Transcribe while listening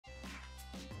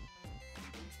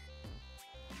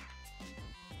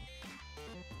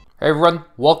Hey everyone,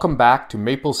 welcome back to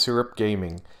Maple Syrup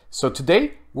Gaming. So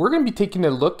today we're going to be taking a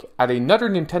look at another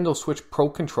Nintendo Switch Pro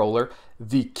controller,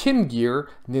 the KINGEAR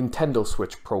Nintendo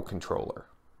Switch Pro controller.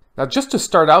 Now just to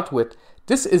start out with,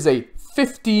 this is a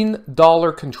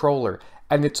 $15 controller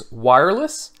and it's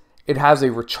wireless, it has a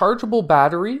rechargeable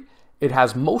battery, it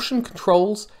has motion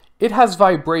controls, it has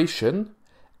vibration,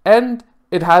 and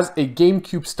it has a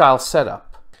GameCube style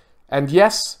setup. And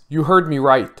yes, you heard me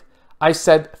right. I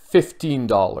said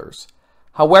 $15.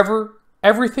 However,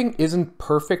 everything isn't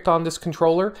perfect on this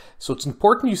controller, so it's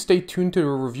important you stay tuned to the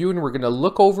review and we're going to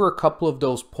look over a couple of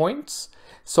those points.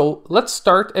 So let's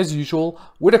start as usual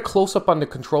with a close-up on the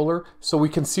controller so we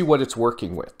can see what it's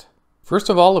working with. First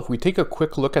of all, if we take a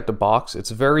quick look at the box,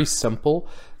 it's very simple.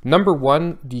 Number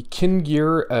one, the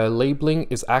KINGEAR labeling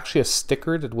is actually a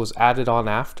sticker that was added on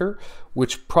after,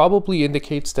 which probably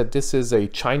indicates that this is a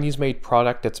Chinese-made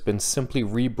product that's been simply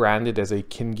rebranded as a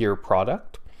KINGEAR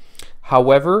product.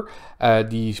 However,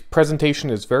 the presentation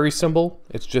is very simple.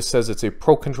 It just says it's a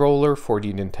Pro controller for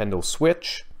the Nintendo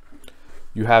Switch.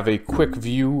 You have a quick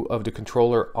view of the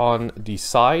controller on the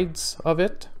sides of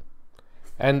it.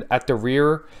 And at the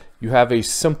rear, you have a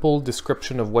simple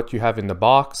description of what you have in the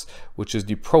box, which is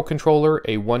the Pro controller,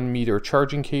 a 1 meter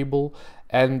charging cable,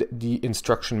 and the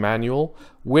instruction manual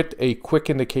with a quick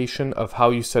indication of how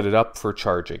you set it up for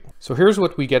charging. So here's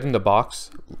what we get in the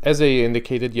box. As I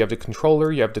indicated, you have the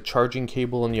controller, you have the charging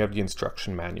cable, and you have the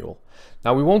instruction manual.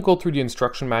 Now we won't go through the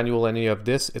instruction manual, any of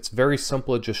this. It's very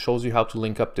simple. It just shows you how to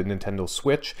link up the Nintendo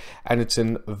Switch, and it's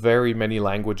in very many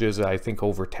languages, I think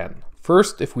over 10.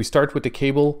 First, if we start with the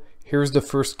cable, here's the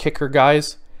first kicker,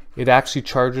 guys. It actually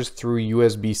charges through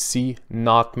USB-C,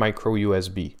 not micro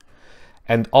USB.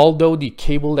 And although the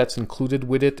cable that's included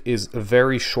with it is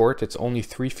very short, it's only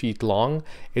 3 feet long,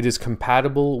 it is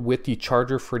compatible with the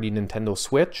charger for the Nintendo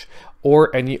Switch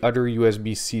or any other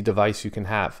USB-C device you can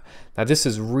have. Now this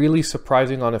is really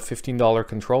surprising on a $15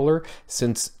 controller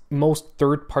since most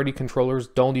third-party controllers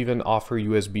don't even offer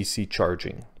USB-C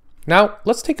charging. Now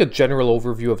let's take a general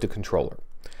overview of the controller.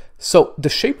 So the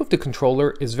shape of the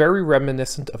controller is very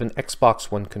reminiscent of an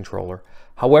Xbox One controller.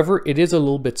 However, it is a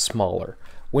little bit smaller.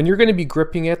 When you're going to be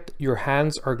gripping it, your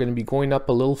hands are going to be going up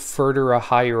a little further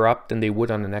higher up than they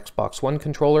would on an Xbox One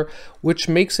controller, which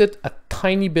makes it a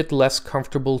tiny bit less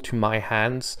comfortable to my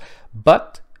hands.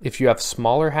 But if you have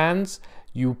smaller hands,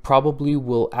 you probably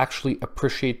will actually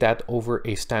appreciate that over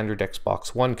a standard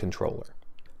Xbox One controller.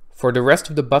 For the rest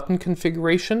of the button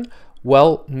configuration,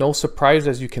 well, no surprise,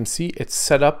 as you can see, it's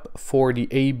set up for the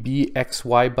A, B, X,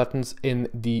 Y buttons in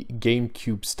the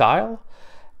GameCube style.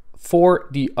 For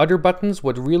the other buttons,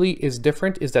 what really is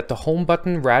different is that the home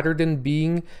button, rather than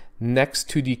being next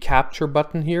to the capture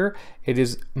button here, it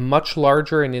is much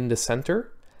larger and in the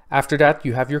center. After that,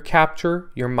 you have your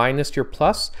capture, your minus, your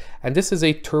plus, and this is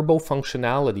a turbo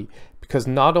functionality because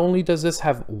not only does this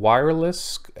have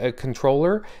wireless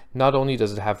controller, not only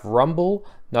does it have rumble,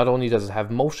 not only does it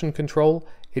have motion control,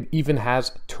 it even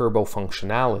has turbo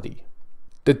functionality.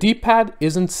 The D-pad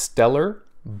isn't stellar,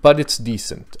 but it's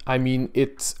decent. I mean,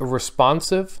 it's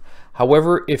responsive.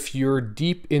 However, if you're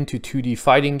deep into 2D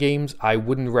fighting games, I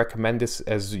wouldn't recommend this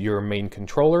as your main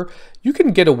controller. You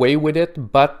can get away with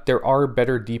it, but there are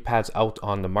better D-pads out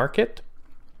on the market.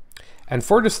 And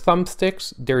for the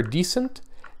thumbsticks, they're decent.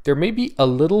 They're maybe a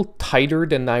little tighter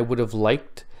than I would have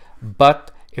liked, but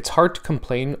it's hard to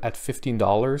complain at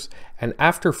 $15. And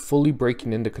after fully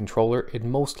breaking in the controller, it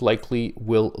most likely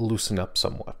will loosen up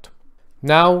somewhat.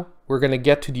 Now, we're going to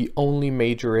get to the only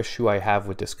major issue I have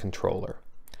with this controller.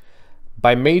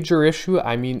 By major issue,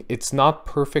 I mean it's not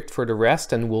perfect for the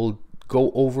rest, and we'll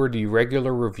go over the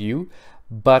regular review,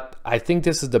 but I think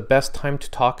this is the best time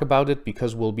to talk about it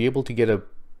because we'll be able to get a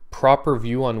proper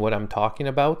view on what I'm talking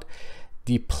about.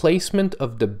 The placement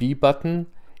of the B button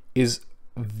is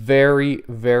very,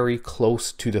 very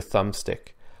close to the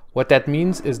thumbstick. What that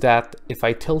means is that if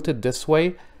I tilt it this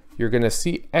way, you're going to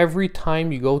see every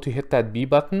time you go to hit that B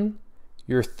button,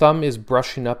 your thumb is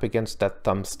brushing up against that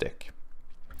thumbstick.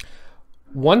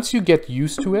 Once you get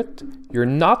used to it, you're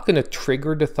not going to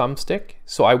trigger the thumbstick.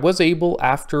 So I was able,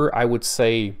 after I would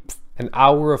say an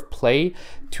hour of play,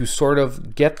 to sort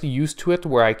of get used to it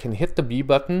where I can hit the B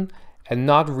button and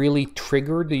not really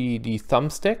trigger the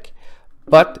thumbstick,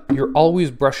 but you're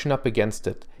always brushing up against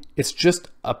it. It's just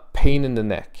a pain in the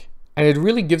neck. And it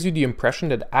really gives you the impression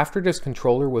that after this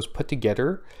controller was put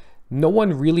together, no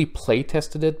one really play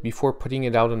tested it before putting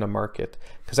it out on the market.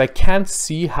 Because I can't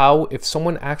see how, if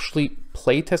someone actually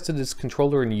play tested this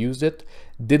controller and used it,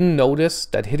 didn't notice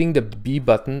that hitting the B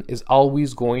button is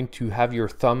always going to have your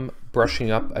thumb brushing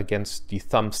up against the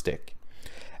thumbstick.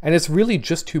 And it's really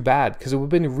just too bad because it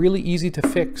would have been really easy to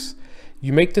fix.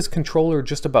 You make this controller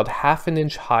just about ½ an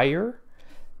inch higher,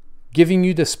 giving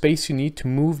you the space you need to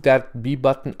move that B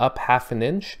button up ½ an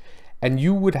inch, and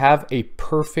you would have a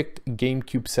perfect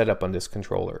GameCube setup on this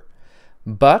controller.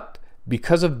 But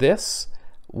because of this,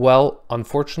 well,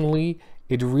 unfortunately,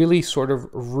 it really sort of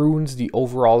ruins the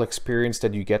overall experience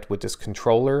that you get with this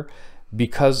controller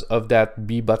because of that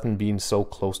B button being so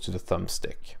close to the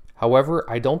thumbstick. However,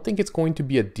 I don't think it's going to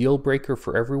be a deal breaker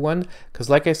for everyone, because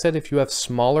like I said, if you have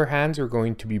smaller hands, you're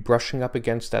going to be brushing up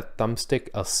against that thumbstick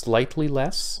slightly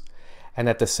less. And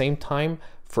at the same time,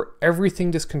 for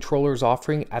everything this controller is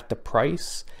offering at the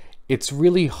price, it's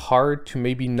really hard to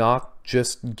maybe not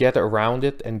just get around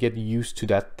it and get used to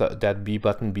that B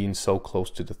button being so close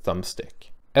to the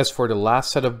thumbstick. As for the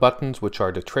last set of buttons, which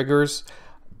are the triggers,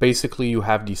 basically you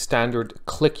have the standard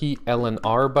clicky L and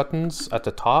R buttons at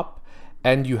the top,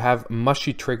 and you have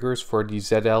mushy triggers for the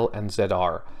ZL and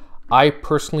ZR. I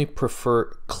personally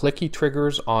prefer clicky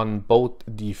triggers on both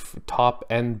the top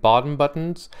and bottom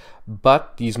buttons,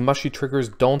 but these mushy triggers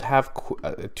don't have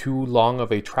too long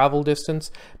of a travel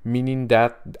distance, meaning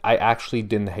that I actually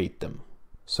didn't hate them.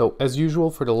 So as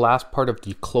usual, for the last part of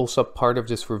the close-up part of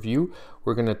this review,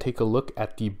 we're going to take a look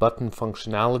at the button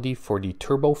functionality for the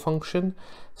turbo function.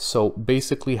 So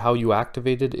basically how you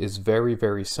activate it is very,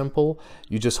 very simple.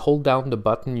 You just hold down the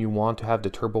button you want to have the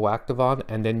turbo active on,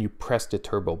 and then you press the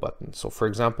turbo button. So for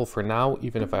example, for now,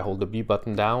 even if I hold the B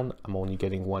button down, I'm only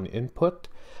getting one input.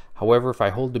 However, if I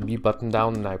hold the B button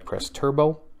down and I press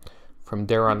turbo, from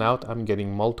there on out, I'm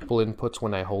getting multiple inputs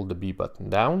when I hold the B button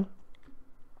down.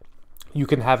 You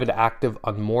can have it active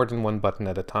on more than one button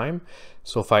at a time.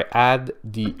 So if I add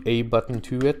the A button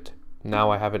to it,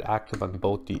 now I have it active on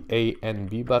both the A and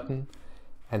B button.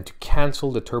 And to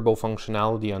cancel the turbo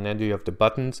functionality on any of the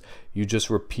buttons, you just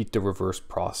repeat the reverse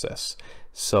process.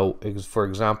 So for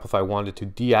example, if I wanted to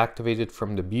deactivate it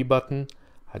from the B button,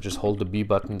 I just hold the B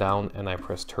button down and I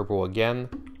press turbo again.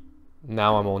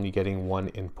 Now I'm only getting one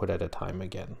input at a time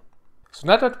again. So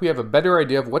now that we have a better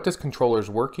idea of what this controller is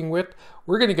working with,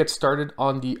 we're going to get started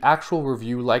on the actual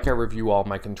review like I review all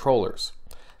my controllers.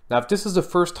 Now, if this is the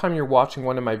first time you're watching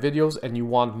one of my videos and you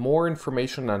want more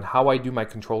information on how I do my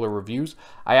controller reviews,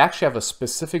 I actually have a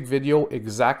specific video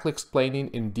exactly explaining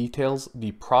in details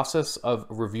the process of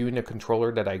reviewing a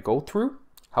controller that I go through.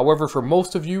 However, for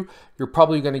most of you, you're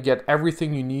probably going to get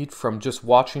everything you need from just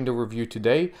watching the review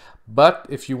today. But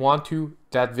if you want to,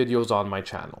 that video is on my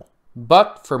channel.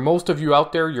 But for most of you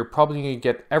out there, you're probably going to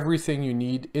get everything you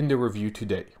need in the review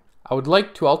today. I would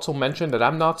like to also mention that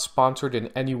I'm not sponsored in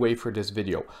any way for this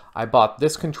video. I bought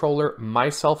this controller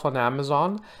myself on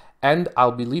Amazon, and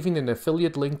I'll be leaving an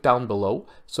affiliate link down below.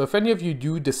 So if any of you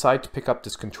do decide to pick up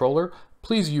this controller,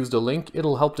 please use the link.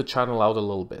 It'll help the channel out a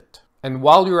little bit. And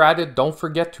while you're at it, don't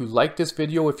forget to like this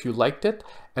video if you liked it,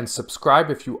 and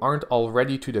subscribe if you aren't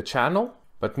already to the channel.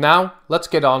 But now, let's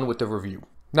get on with the review.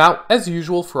 Now, as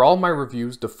usual for all my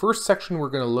reviews, the first section we're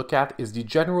going to look at is the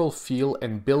general feel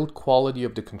and build quality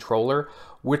of the controller,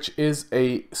 which is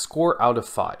a score out of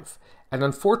 5. And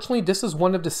unfortunately, this is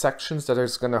one of the sections that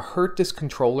is going to hurt this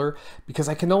controller because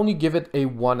I can only give it a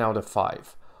 1 out of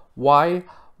 5. Why?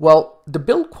 Well, the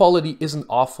build quality isn't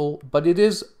awful, but it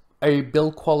is a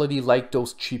build quality like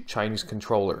those cheap Chinese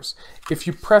controllers. If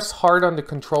you press hard on the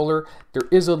controller, there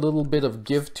is a little bit of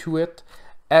give to it.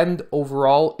 And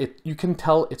overall, you can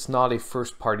tell it's not a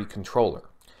first-party controller.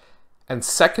 And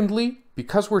secondly,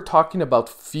 because we're talking about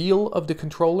feel of the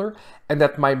controller, and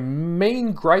that my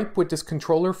main gripe with this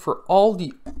controller for all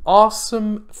the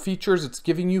awesome features it's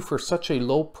giving you for such a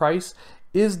low price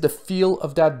is the feel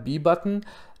of that B button,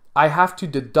 I have to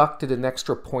deduct an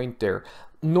extra point there.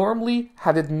 Normally,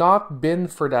 had it not been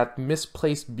for that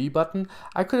misplaced B button,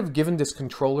 I could have given this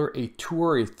controller a 2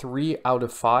 or a 3 out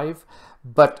of 5.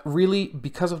 But really,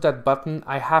 because of that button,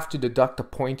 I have to deduct a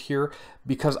point here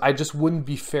because I just wouldn't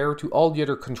be fair to all the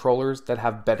other controllers that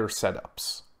have better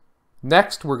setups.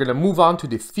 Next, we're going to move on to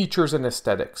the features and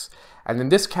aesthetics. And in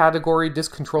this category, this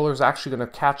controller is actually going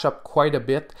to catch up quite a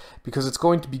bit because it's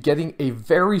going to be getting a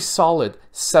very solid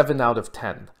 7 out of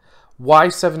 10. Why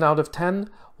 7 out of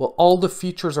 10? Well, all the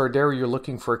features are there you're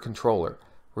looking for a controller.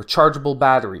 Rechargeable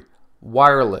battery,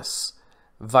 wireless,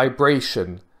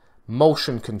 vibration,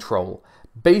 motion control.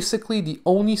 Basically, the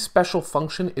only special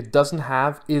function it doesn't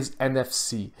have is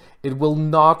NFC. It will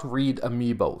not read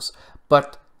amiibos,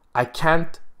 but I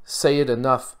can't say it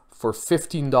enough. For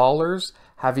 $15,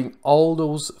 having all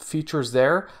those features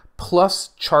there, plus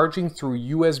charging through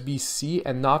USB-C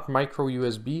and not micro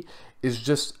USB is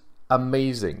just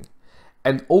amazing.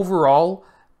 And overall,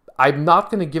 I'm not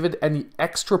going to give it any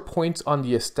extra points on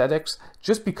the aesthetics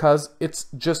just because it's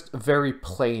just very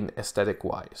plain aesthetic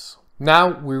wise.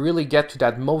 Now we really get to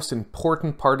that most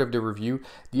important part of the review,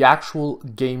 the actual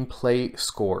gameplay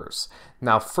scores.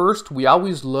 Now first, we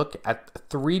always look at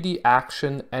 3D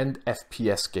action and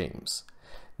FPS games.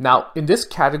 Now in this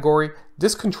category,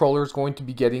 this controller is going to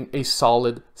be getting a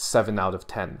solid 7 out of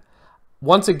 10.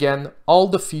 Once again, all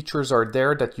the features are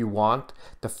there that you want.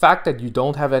 The fact that you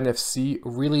don't have NFC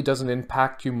really doesn't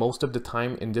impact you most of the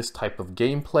time in this type of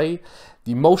gameplay.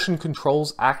 The motion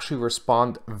controls actually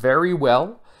respond very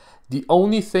well. The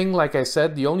only thing, like I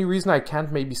said, the only reason I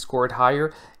can't maybe score it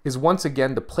higher is once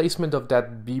again the placement of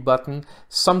that B button.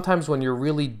 Sometimes when you're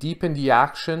really deep in the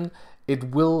action, it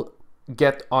will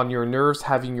get on your nerves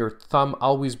having your thumb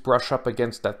always brush up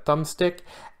against that thumbstick,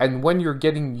 and when you're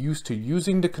getting used to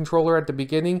using the controller at the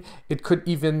beginning, it could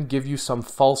even give you some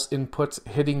false inputs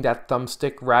hitting that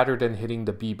thumbstick rather than hitting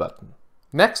the B button.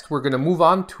 Next, we're going to move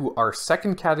on to our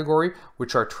second category,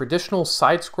 which are traditional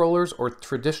side-scrollers or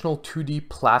traditional 2D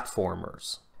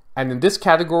platformers. And in this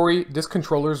category, this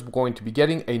controller is going to be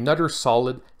getting another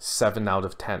solid 7 out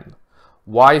of 10.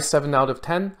 Why 7 out of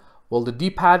 10? Well, the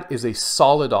D-pad is a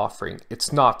solid offering.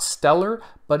 It's not stellar,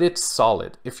 but it's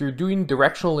solid. If you're doing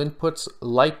directional inputs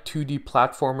like 2D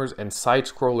platformers and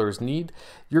side-scrollers need,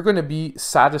 you're going to be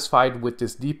satisfied with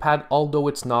this D-pad, although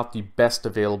it's not the best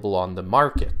available on the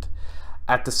market.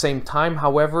 At the same time,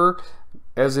 however,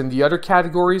 as in the other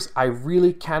categories, I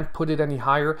really can't put it any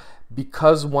higher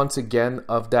because, once again,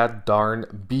 of that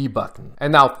darn B button.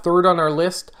 And now, third on our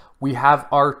list, we have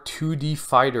our 2D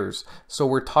fighters. So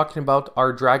we're talking about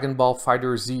our Dragon Ball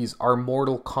FighterZs, our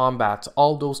Mortal Kombats,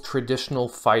 all those traditional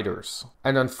fighters.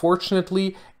 And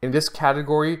unfortunately, in this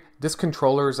category, this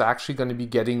controller is actually going to be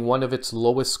getting one of its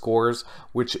lowest scores,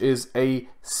 which is a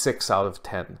 6 out of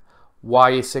 10.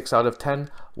 Why a 6 out of 10?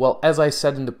 Well, as I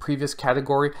said in the previous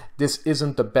category, this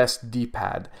isn't the best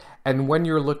D-pad. And when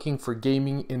you're looking for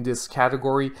gaming in this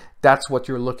category, that's what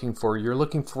you're looking for. You're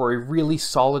looking for a really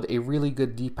solid, a really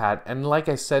good D-pad. And like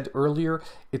I said earlier,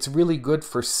 it's really good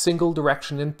for single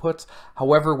direction inputs.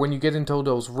 However, when you get into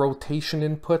those rotation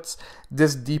inputs,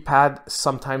 this D-pad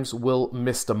sometimes will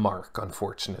miss the mark,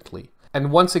 unfortunately. And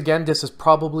once again, this is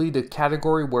probably the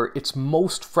category where it's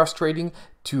most frustrating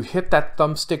to hit that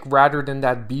thumbstick rather than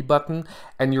that B button,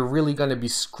 and you're really going to be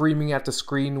screaming at the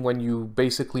screen when you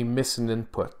basically miss an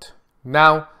input.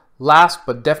 Now, last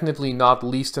but definitely not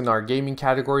least in our gaming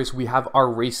categories, we have our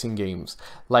racing games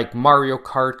like Mario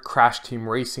Kart, Crash Team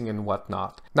Racing, and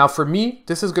whatnot. Now for me,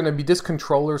 this is going to be this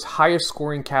controller's highest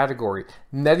scoring category,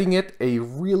 netting it a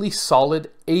really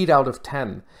solid 8 out of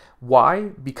 10. Why?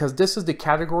 Because this is the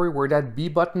category where that B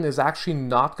button is actually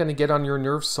not going to get on your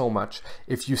nerves so much.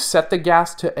 If you set the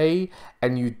gas to A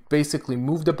and you basically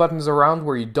move the buttons around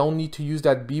where you don't need to use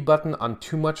that B button on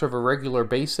too much of a regular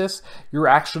basis, you're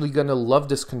actually going to love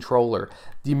this controller.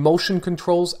 The motion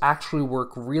controls actually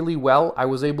work really well. I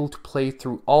was able to play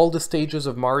through all the stages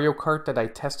of Mario Kart that I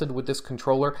tested with this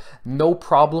controller, no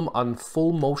problem on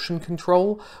full motion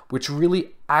control, which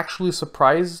really actually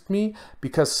surprised me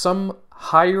because some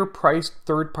higher priced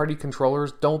third-party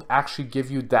controllers don't actually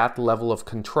give you that level of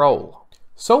control.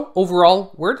 So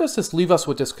overall, where does this leave us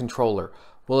with this controller?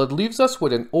 Well, it leaves us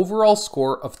with an overall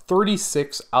score of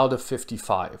 36 out of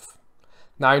 55.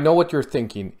 Now I know what you're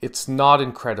thinking, it's not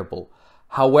incredible.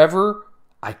 However,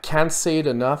 I can't say it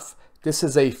enough, this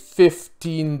is a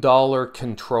 $15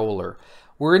 controller.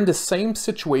 We're in the same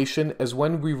situation as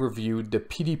when we reviewed the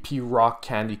PDP Rock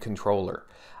Candy controller.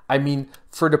 I mean,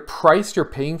 for the price you're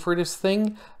paying for this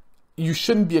thing, you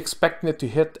shouldn't be expecting it to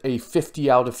hit a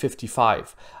 50 out of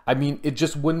 55. I mean, it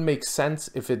just wouldn't make sense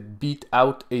if it beat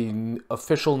out an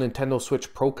official Nintendo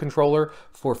Switch Pro controller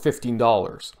for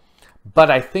 $15. But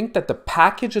I think that the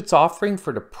package it's offering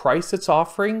for the price it's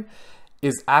offering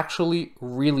is actually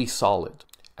really solid.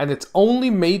 And its only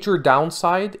major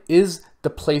downside is the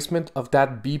placement of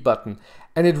that B button.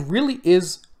 And it really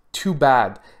is too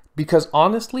bad. Because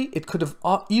honestly, it could have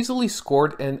easily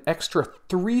scored an extra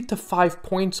 3 to 5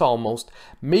 points almost,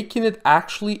 making it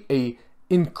actually a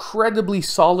incredibly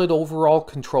solid overall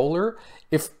controller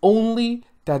if only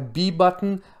that B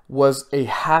button was a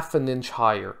half an inch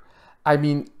higher. I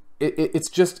mean, it's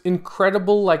just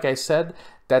incredible, like I said,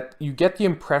 that you get the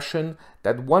impression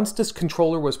that once this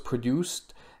controller was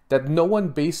produced, that no one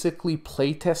basically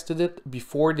play tested it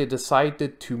before they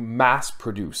decided to mass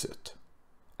produce it.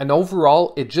 And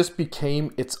overall, it just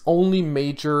became its only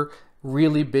major,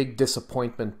 really big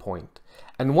disappointment point.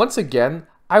 And once again,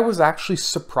 I was actually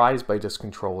surprised by this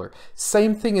controller.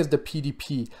 Same thing as the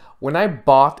PDP. When I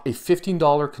bought a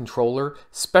 $15 controller,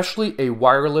 especially a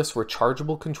wireless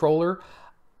rechargeable controller,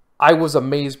 I was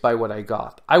amazed by what I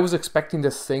got. I was expecting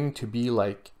this thing to be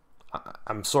like,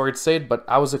 I'm sorry to say it, but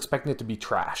I was expecting it to be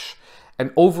trash.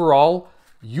 And overall,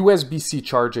 USB-C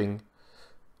charging,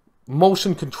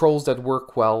 motion controls that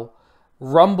work well,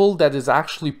 rumble that is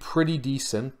actually pretty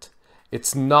decent.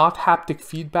 It's not haptic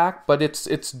feedback, but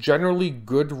it's generally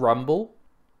good rumble.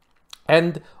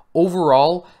 And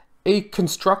overall, a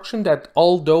construction that,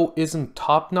 although isn't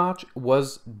top-notch,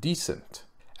 was decent.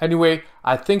 Anyway,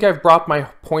 I think I've brought my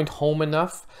point home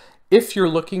enough. If you're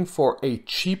looking for a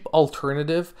cheap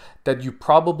alternative that you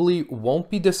probably won't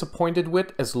be disappointed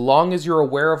with, as long as you're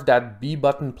aware of that B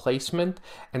button placement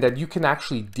and that you can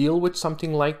actually deal with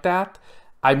something like that,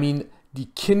 I mean, the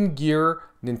KINGEAR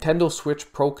Nintendo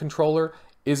Switch Pro controller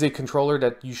is a controller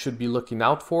that you should be looking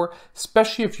out for,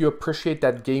 especially if you appreciate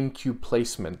that GameCube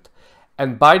placement.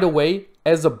 And by the way,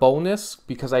 as a bonus,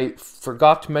 because I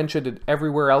forgot to mention it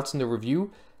everywhere else in the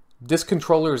review, this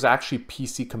controller is actually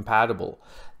PC compatible.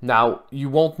 Now, you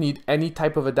won't need any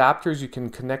type of adapters. You can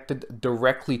connect it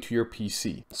directly to your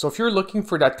PC. So if you're looking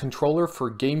for that controller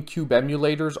for GameCube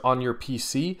emulators on your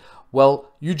PC,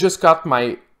 well, you just got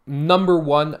my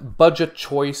 #1 budget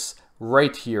choice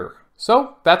right here.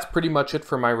 So that's pretty much it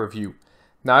for my review.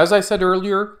 Now, as I said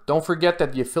earlier, don't forget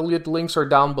that the affiliate links are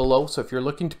down below. So if you're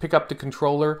looking to pick up the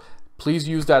controller, please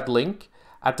use that link.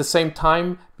 At the same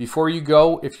time, before you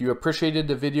go, if you appreciated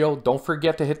the video, don't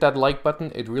forget to hit that like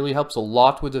button. It really helps a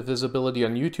lot with the visibility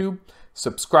on YouTube.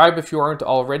 Subscribe if you aren't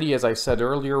already, as I said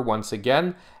earlier, once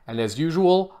again. And as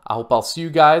usual, I hope I'll see you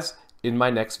guys in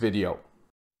my next video.